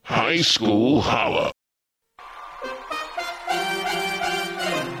High School Holla.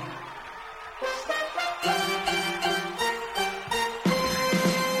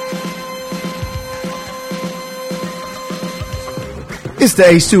 It's the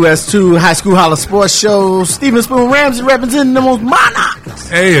H2S2 High School Holla Sports Show. Stephen Spoon Ramsey representing the most Monarchs.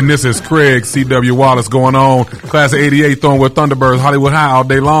 Hey, and this is Craig C.W. Wallace going on. Class of 88 throwing with Thunderbirds, Hollywood High all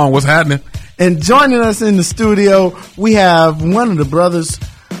day long. What's happening? And joining us in the studio, we have one of the brothers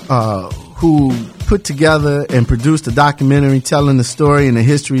who put together and produced a documentary telling the story and the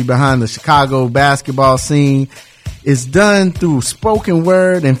history behind the Chicago basketball scene. It's done through spoken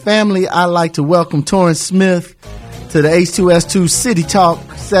word and family. I'd like to welcome Torrance Smith to the H2S2 City Talk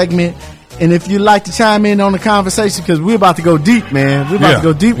segment. And if you'd like to chime in on the conversation, because we're about to go deep, man. We're about to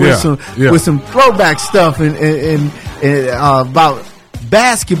go deep with some throwback stuff and about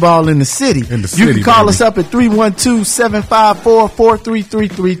basketball in the city. You can call us up at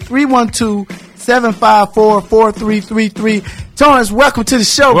 312-754-4333. 312-754-4333. Torrance, welcome to the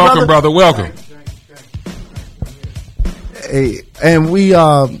show, welcome, brother. Welcome. Hey, and we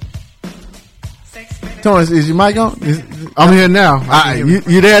Torrance, is your mic on? I'm here now.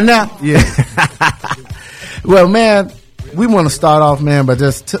 You there now? Yeah. Well, man, we want to start off, man, by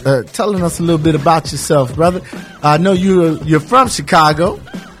just telling us a little bit about yourself, brother. I know you're from Chicago.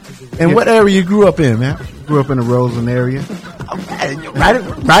 And what area you grew up in, man? Grew up in the Roseland area. Okay,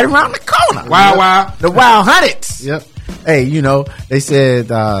 right around the corner. Wow. The Wild Hunnets. Yep. Hey, they said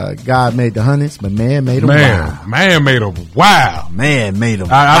God made the Hunnets, but man made them wild. Man made them wild. Man made them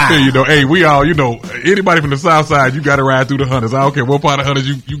I wild. feel you, though. Hey, we all, anybody from the South Side, you got to ride through the Hunnets. I don't care what part of Hunnets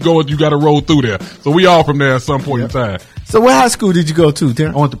you go, you got to roll through there. So we all from there at some point in time. So what high school did you go to,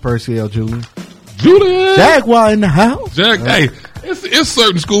 Terrence? I went to Percy L. Julian. Jaguar in the house. Hey, it's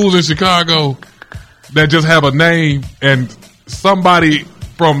certain schools in Chicago that just have a name and somebody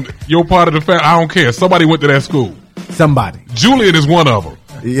from your part of the family, I don't care. Somebody went to that school. Somebody. Julian is one of them.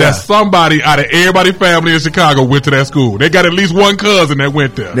 Yeah. That somebody out of everybody's family in Chicago went to that school. They got at least one cousin that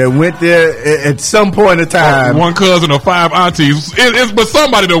went there. That went there at some point in time. One cousin or 5 aunties. But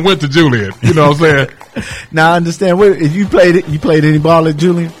somebody that went to Julian. You know what I'm saying? Now I understand. You played any ball at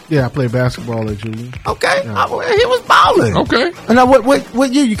Julian? Yeah, I played basketball at Julian. Okay. He was balling. Okay. And now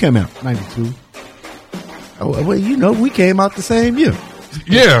what year you came out? 92. Oh, well, we came out the same year.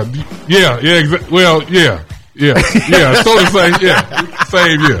 Yeah. Well, yeah. So to say,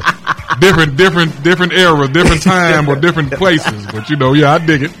 same year. Different era, different time, or different places. But I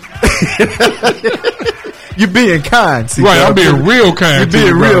dig it. You're being kind, see, right? I'm being real kind. You're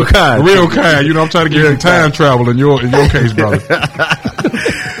being real kind. Real kind. I'm trying to get you time travel in your case, brother.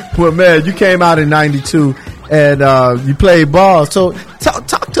 Well, man, you came out in 92 and you played ball. So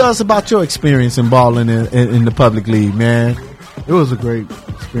talk to us about your experience in balling in the public league, man. It was a great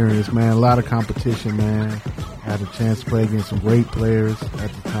experience, man. A lot of competition, man. I had a chance to play against some great players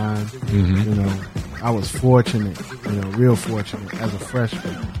at the time. Mm-hmm. I was fortunate, real fortunate as a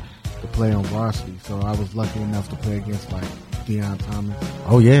freshman to play on varsity. So I was lucky enough to play against like Deion Thomas.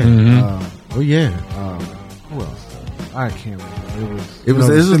 Oh yeah. Who else? I can't remember. It was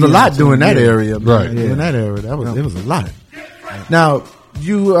a lot doing that area, right? Yeah. In that area, it was a lot. Now,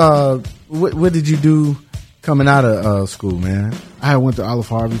 you what did you do coming out of school, man? I went to Olive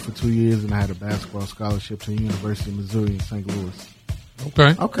Harvey for 2 years, and I had a basketball scholarship to the University of Missouri in St. Louis.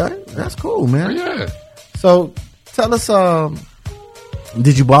 Okay, that's cool, man. Yeah. So tell us,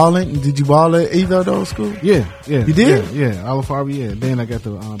 did you ball at either of those schools? Yeah. You did? Yeah, Olive Harvey. Yeah. Then I got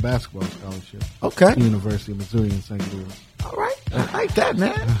the basketball scholarship. Okay. To the University of Missouri in St. Louis. All right, I like that,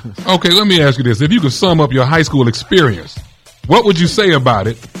 man. Okay, let me ask you this: if you could sum up your high school experience, what would you say about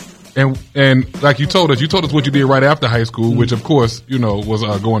it? And like you told us what you did right after high school, which of course was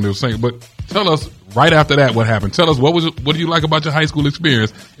going to St. But tell us right after that what happened. Tell us what do you like about your high school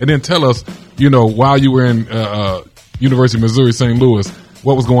experience, and then tell us while you were in University of Missouri St. Louis,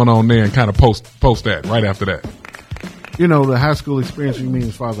 what was going on there, and kind of post that right after that. The high school experience. You mean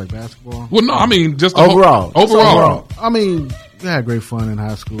as far as like basketball? Well, no, I mean just overall. I mean, we had great fun in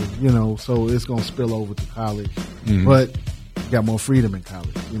high school. So it's gonna spill over to college, but. Got more freedom in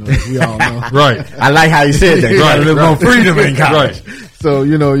college, we all know. Right. I like how you said that. Right. More freedom in college. Right. So,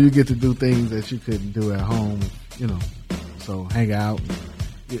 you get to do things that you couldn't do at home, so hang out.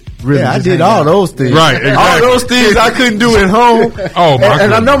 Really I did all those things. Right. Exactly. All those things I couldn't do at home. Oh, my God.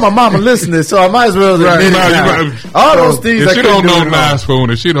 And I know my mama listening, so I might as well admit it now. All those things I couldn't do. If she don't know nice spoon,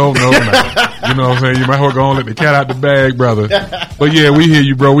 if she don't know now, you know what I'm saying? You might well go and let the cat out the bag, brother. But yeah, we hear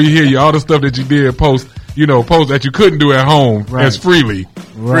you, bro. We hear you. All the stuff that you did post that you couldn't do at home as freely.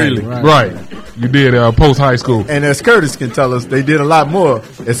 Freely. Right. You did post high school. And as Curtis can tell us, they did a lot more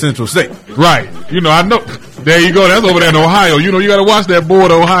at Central State. Right. I know. There you go. That's over there in Ohio. You got to watch that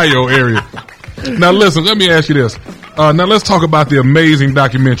Board, Ohio area. Now, listen, let me ask you this. Now, let's talk about the amazing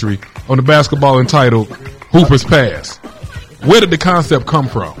documentary on the basketball entitled Hooper's Pass. Where did the concept come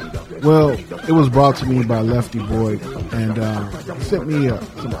from? Well, it was brought to me by Lefty Boyd, and he sent me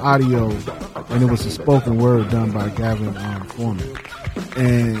some audio, and it was a spoken word done by Gavin Foreman.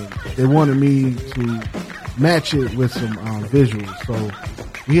 And they wanted me to match it with some visuals. So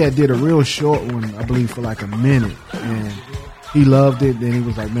we did a real short one, I believe, for like a minute, and he loved it. Then he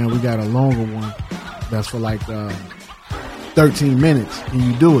was like, man, we got a longer one that's for like 13 minutes. Can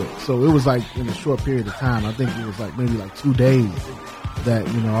you do it? So it was like in a short period of time. I think it was like maybe like 2 days that,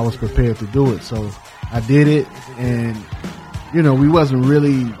 I was prepared to do it. So I did it, and, we wasn't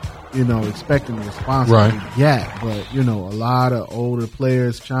really, expecting the response right. to get, but, a lot of older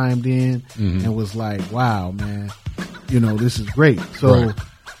players chimed in and was like, wow, man, this is great. So right.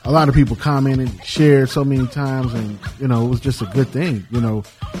 a lot of people commented, shared so many times, and, it was just a good thing,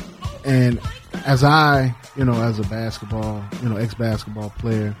 and as I, as a basketball, ex-basketball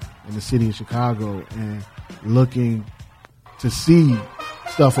player in the city of Chicago, and looking to see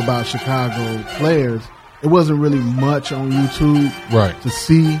stuff about Chicago players, it wasn't really much on YouTube right. to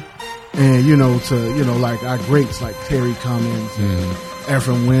see. And, like our greats like Terry Cummings and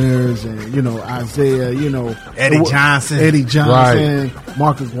Ephraim Winters and, Isaiah, Eddie Johnson, right.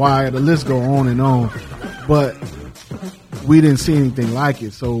 Marcus Wyatt, the list go on and on. But we didn't see anything like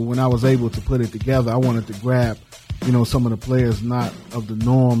it. So when I was able to put it together, I wanted to grab, some of the players not of the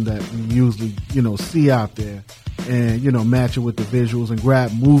norm that we usually, see out there, and, match it with the visuals and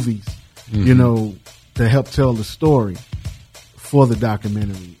grab movies, to help tell the story for the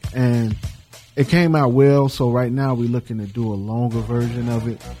documentary. And it came out well. So right now we're looking to do a longer version of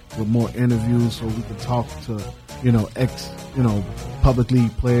it with more interviews, so we can talk to, ex, public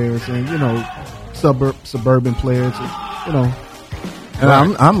league players and, suburban players, And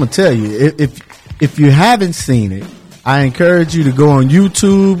I'm gonna tell you, if you haven't seen it, I encourage you to go on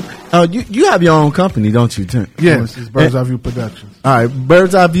YouTube. You have your own company, don't you, Tim? Yes, it's Bird's Eye View Productions. All right,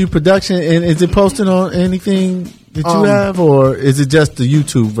 Bird's Eye View Production. And is it posted on anything that you have, or is it just the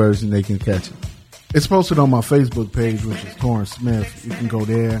YouTube version they can catch it? It's posted on my Facebook page, which is Torrance Smith. You can go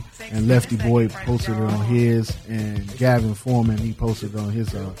there, and Lefty Boyd posted it on his, and Gavin Foreman, he posted it on his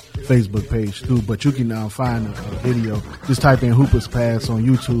Facebook page too. But you can find a video. Just type in Hooper's Pass on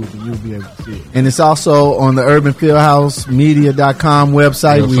YouTube, and you'll be able to see it. And it's also on the UrbanFieldHouseMedia.com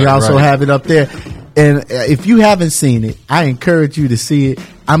website. We also have it up there. And if you haven't seen it, I encourage you to see it.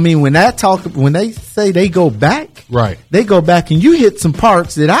 I mean, when they say they go back, right? They go back, and you hit some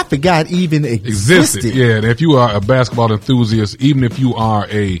parts that I forgot even existed. Yeah, and if you are a basketball enthusiast, even if you are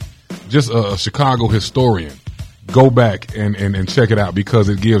just a Chicago historian, go back and check it out, because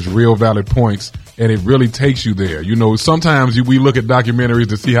it gives real valid points, and it really takes you there. Sometimes we look at documentaries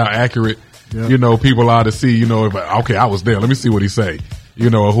to see how accurate people are, to see okay, I was there. Let me see what he say.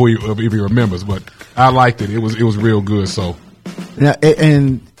 Who if he remembers. But I liked it. It was real good. So. Yeah,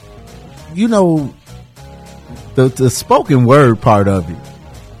 and the spoken word part of it,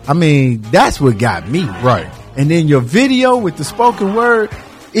 I mean, that's what got me. Right. And then your video with the spoken word,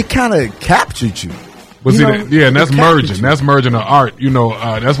 it kind of captured you. But and that's merging. That's merging an art.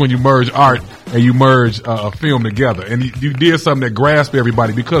 That's when you merge art and you merge a film together. And you did something that grasped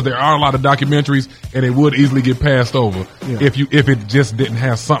everybody, because there are a lot of documentaries and it would easily get passed over if it just didn't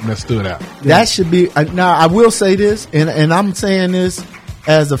have something that stood out. That should be. Now, I will say this, and I'm saying this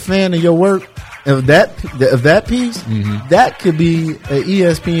as a fan of your work, of that piece, that could be an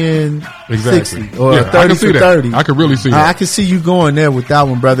ESPN 60 or a 30 for 30. I could really see that. I could see you going there with that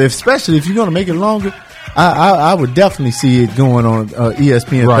one, brother. Especially if you're going to make it longer. I would definitely see it going on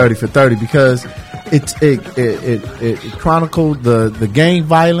ESPN 30 for 30, because it chronicled the gang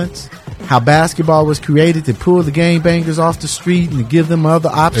violence, how basketball was created to pull the gangbangers off the street and to give them other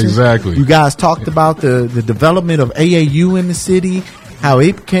options. Exactly. You guys talked about the development of AAU in the city, how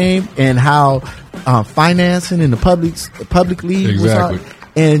it came, and how financing in the public league was out.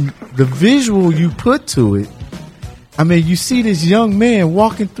 And the visual you put to it, I mean, you see this young man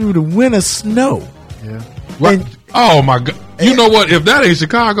walking through the winter snow. Yeah. Right. Oh my God! You know what? If that ain't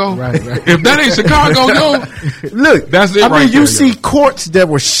Chicago, Right. if that ain't Chicago, yo, Look, that's it. I right mean, you there, see yo. courts that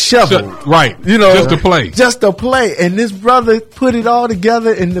were shoveled. Right. You know, just to play. Just to play. And this brother put it all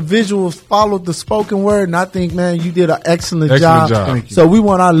together, and the visuals followed the spoken word. And I think, man, you did an excellent job. Thank you. So we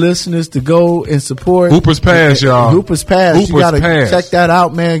want our listeners to go and support Hoopers Pass, y'all. Hoopers Pass. You Hoopers got to Pass. check that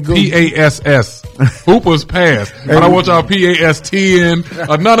out, man. Go. PASS. Hoopers Pass. I don't want y'all PASTN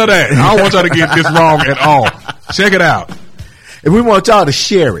or none of that. I don't want y'all to get this wrong at all. Check it out. And we want y'all to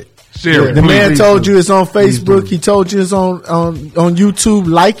share it. Share it. The please. man told do. you it's on Please Facebook. do. He told you it's on YouTube.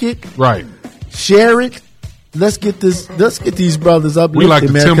 Like it, Right. share it. Let's get these brothers uplifted, We like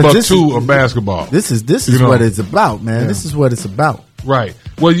the man. 'Cause this Timbuktu is- of basketball. This is You know. what it's about, man. Yeah. This is what it's about. Right.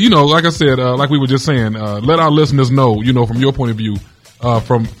 Well, you know, like I said, like we were just saying, let our listeners know, you know, from your point of view,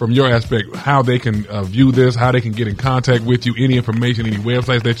 from your aspect, how they can view this, how they can get in contact with you, any information, any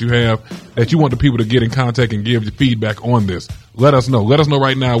websites that you have that you want the people to get in contact and give you feedback on this. Let us know. Let us know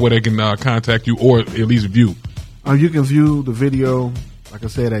right now where they can contact you or at least view. You can view the video, like I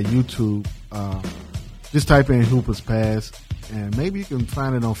said, at YouTube. Just type in Hoopers Pass, and maybe you can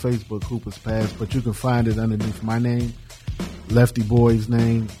find it on Facebook, Hoopers Pass, but you can find it underneath my name, Lefty Boy's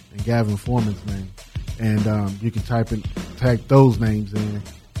name, and Gavin Foreman's name. And you can tag those names in,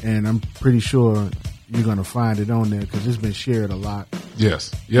 and I'm pretty sure you're going to find it on there because it's been shared a lot.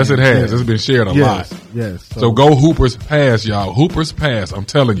 Yes. Yes, it has. It's been shared a lot. Yes. So go Hoopers Pass, y'all. Hoopers Pass. I'm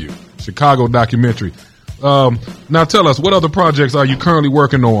telling you. Chicago documentary. Now tell us, what other projects are you currently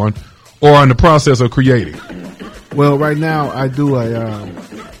working on or in the process of creating? Well, right now I do I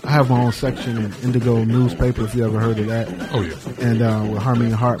have my own section in Indigo newspaper, if you ever heard of that. Oh, yeah. And with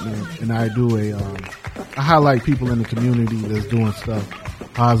Harmony Hartman, and I do I highlight people in the community that's doing stuff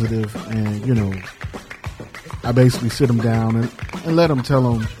positive, and you know, I basically sit them down and let them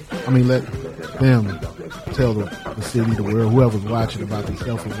tell them. Let them tell the city, the world, whoever's watching about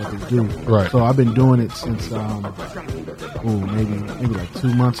themselves and what they do. Right. So I've been doing it since maybe like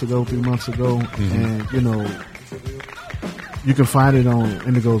 2 months ago, 3 months ago, and you know. You can find it on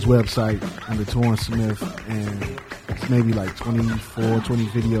Indigo's website under Torrance Smith, and it's maybe like 20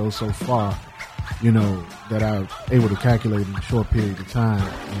 videos so far, you know, that I'm able to calculate in a short period of time.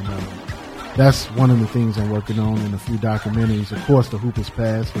 And that's one of the things I'm working on, and a few documentaries. Of course, the Hoopers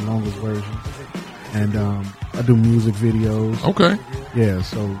Pass, the longest version. And I do music videos. Okay. Yeah,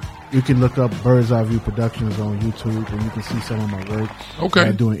 so you can look up Bird's Eye View Productions on YouTube, and you can see some of my work. Okay.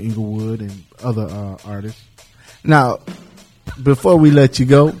 I do in Inglewood and other artists. Now, before we let you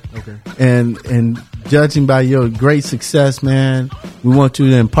go, Okay. and judging by your great success, man, we want you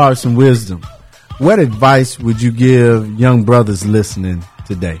to impart some wisdom. What advice would you give young brothers listening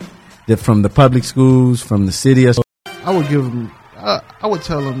today? That from the public schools, from the city? I would give them. I would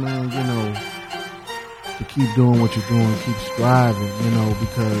tell them, man, you know, to keep doing what you're doing, keep striving, you know,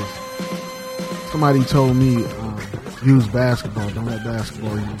 because somebody told me, use basketball, don't let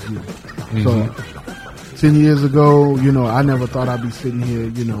basketball use you. So 10 years ago, you know, I never thought I'd be sitting here,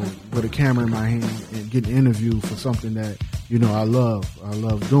 you know, with a camera in my hand and getting interviewed for something that, you know, I love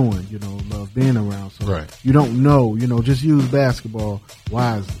doing, you know, love being around. So Right. you don't know, you know, just use basketball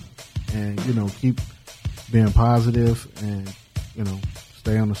wisely and, you know, keep being positive and, you know,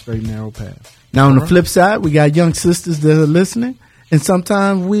 stay on the straight and narrow path. Now, on the flip side, we got young sisters that are listening, and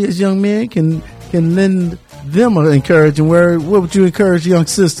sometimes we as young men can lend them an encouraging word. What would you encourage young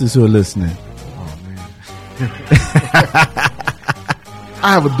sisters who are listening?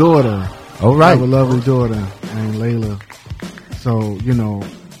 I have a daughter. All I right. have a lovely daughter named Layla. So, you know,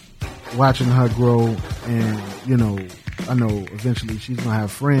 watching her grow, and, you know, I know eventually she's going to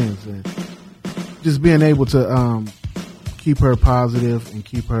have friends, and just being able to keep her positive and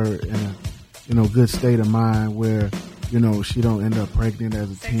keep her in a, you know, good state of mind where, you know, she don't end up pregnant as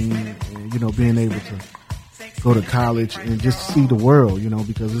a teen, and, you know, being able to go to college and just see the world, you know,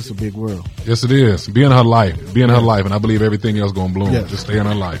 because it's a big world. Yes, it is. Be in her life. Be in her life, and I believe everything else going to bloom. Yes. Just stay in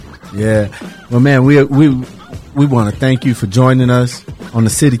her life. Yeah. Well, man, we want to thank you for joining us on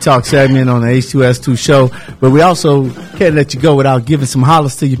the City Talk segment on the H2S2 show. But we also can't let you go without giving some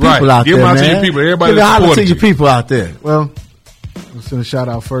hollers to your people Right. out Give there, them out man. to your people. Everybody Give a that holler to supported your you. people out there. Well, I'll send a shout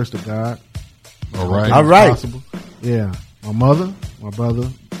out first to God. All right. All right. Possible. Yeah. My mother, my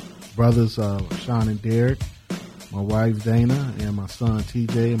brothers Sean and Derek, my wife Dana, and my son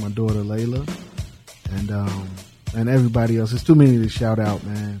TJ, and my daughter Layla, and everybody else. It's too many to shout out,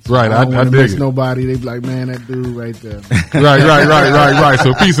 man. So Right, I don't I want to dig miss it. nobody. They be like, man, that dude right there. Right.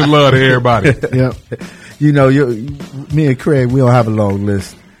 So peace and love to everybody. Yep. You know, me and Craig, we don't have a long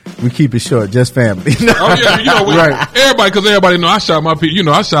list. we keep it short, just family. Oh yeah, right. Everybody know I shout my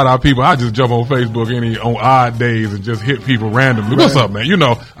people. I shout out people. I just jump on Facebook on odd days and just hit people randomly. Right. What's up, man?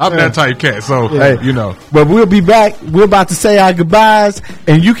 I'm that type cat. So But we'll be back. We're about to say our goodbyes,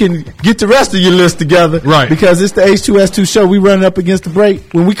 and you can get the rest of your list together, right? Because it's the H2S2 show. We running up against the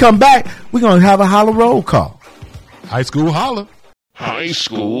break. When we come back, we're gonna have a holla roll call. High school holla. High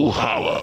school holla.